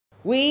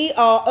We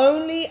are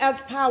only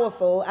as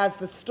powerful as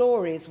the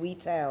stories we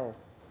tell.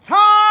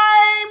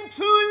 Time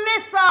to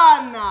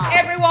listen!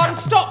 Everyone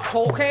stop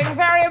talking.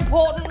 Very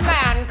important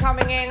man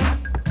coming in.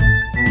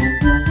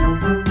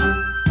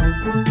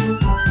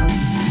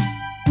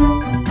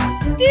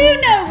 Do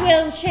you know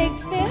Will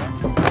Shakespeare?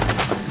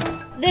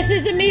 This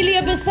is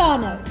Emilia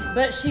Bassano,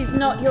 but she's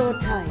not your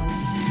type.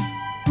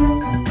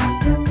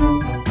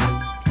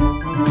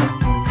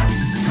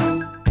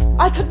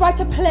 I could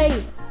write a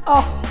play.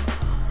 Oh,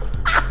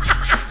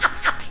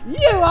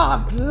 you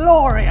are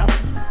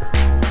glorious.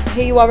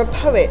 Here you are a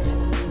poet.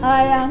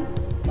 I am.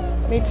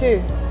 Me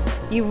too.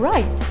 You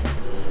write?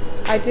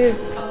 I do.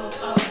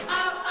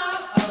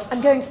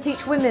 I'm going to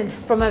teach women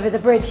from over the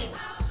bridge.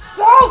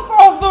 South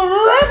of the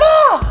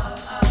river!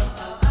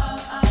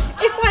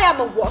 If I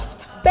am a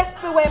wasp, best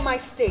beware my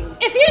sting.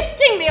 If you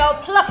sting me,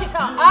 I'll pluck it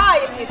up.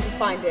 Aye, if you can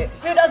find it.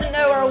 Who doesn't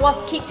know where a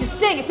wasp keeps his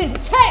sting? It's in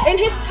his tail. In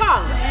his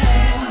tongue.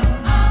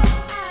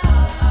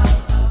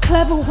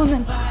 Clever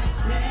woman.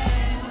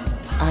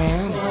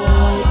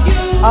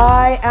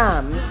 I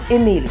am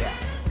Emilia.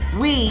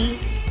 We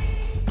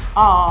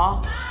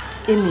are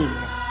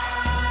Emilia.